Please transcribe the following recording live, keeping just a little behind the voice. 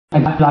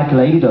like a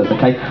lady does,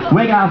 okay?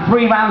 We're going to have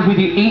 3 rounds with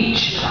you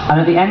each,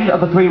 and at the end of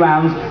the 3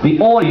 rounds, the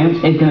audience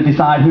is going to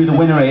decide who the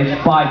winner is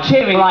by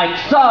cheering like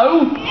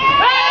so,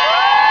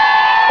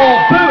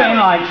 or booing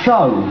like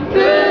so.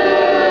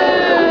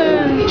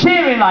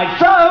 Cheering like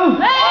so,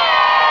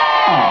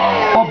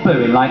 or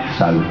booing like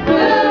so.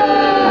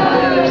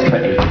 It's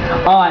pretty.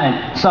 Alright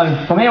then,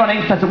 so from here on in,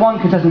 contestant 1,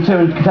 contestant 2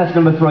 and contestant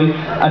number 3,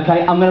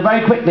 okay, I'm going to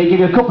very quickly give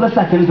you a couple of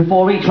seconds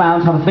before each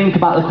round to have a think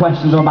about the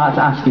questions I'm about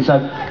to ask you. So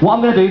what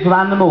I'm going to do for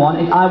round number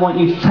 1 is I want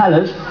you to tell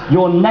us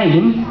your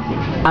name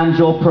and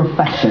your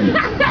profession.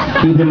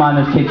 Keep in mind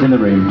there's kids in the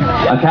room.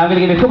 Okay, I'm going to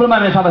give you a couple of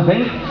moments to have a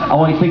think. I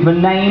want you to think of a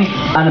name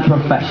and a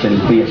profession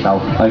for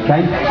yourself,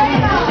 okay?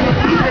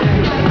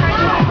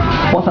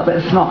 What's that bit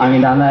of snot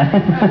hanging down there?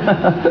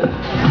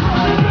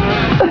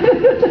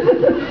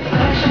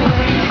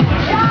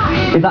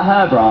 Is that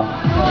her bra?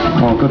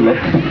 Oh, good luck.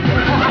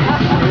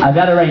 Have you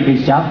had a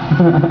rabies jab?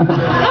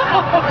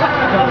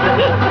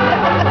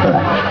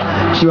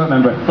 She won't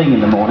remember a thing in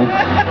the morning.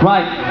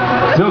 Right,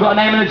 you all got a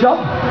name and a job?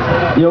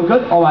 You all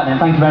good? Alright then,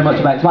 thank you very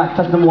much, Bex. Right,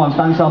 contestant number 1,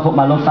 stand yourself up,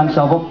 my love, stand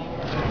yourself up.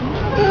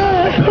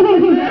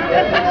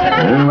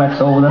 That's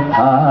all the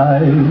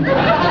time.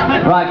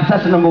 Right,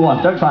 contestant number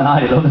 1, don't try and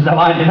hide it, love, there's no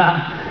hiding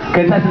that.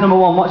 Contestant number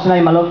 1, what's your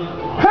name, my love?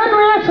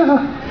 Henrietta!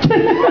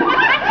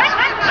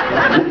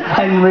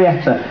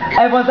 Henrietta.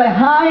 Everyone say,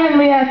 hi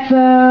Henrietta!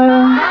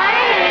 Hi!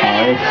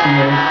 Oh,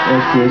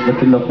 here she is,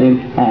 looking lovely and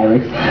hairy.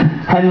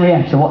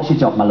 Henrietta, what's your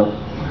job, my love?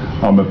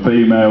 I'm a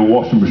female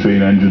washing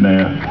machine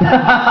engineer.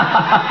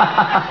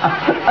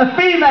 A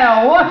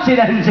female washing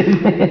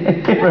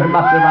engineer! Give her a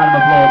massive round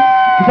of applause.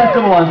 Contestant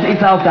number 1, sit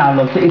yourself down,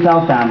 love, sit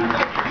yourself down.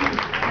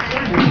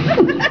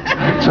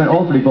 She went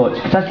awfully butch.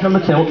 Contestant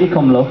number 2, up you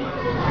come, love.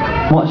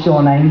 What's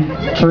your name?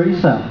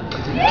 Teresa.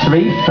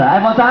 Teresa.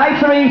 Everyone say, hi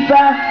Teresa!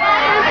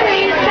 Hi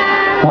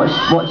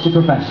Teresa! What's your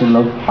profession,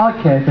 love? I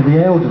care for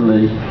the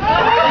elderly.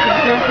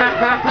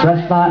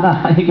 Dressed like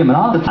that, you give him an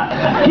heart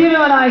attack. Give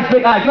him a nice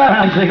big round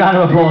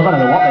of applause, I don't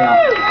know what they are.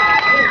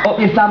 Up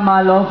you stand,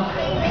 my love.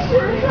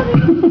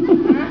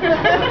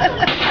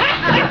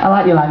 I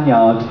like your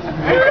lanyard.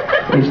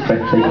 It's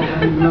pretty.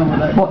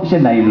 What's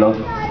your name, love?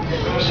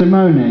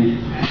 Simone.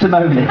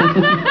 Simone.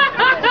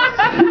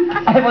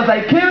 Everyone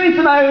say, Cooey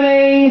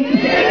Simone!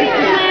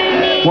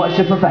 What's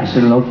your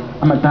profession, love?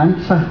 I'm a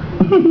dancer.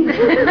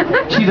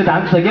 She's a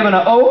dancer, give her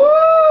a oh!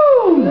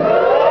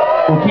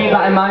 We'll keep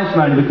that in mind,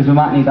 Simone, because we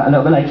might need that a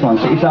little bit later on.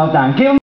 Sit yourself down. Give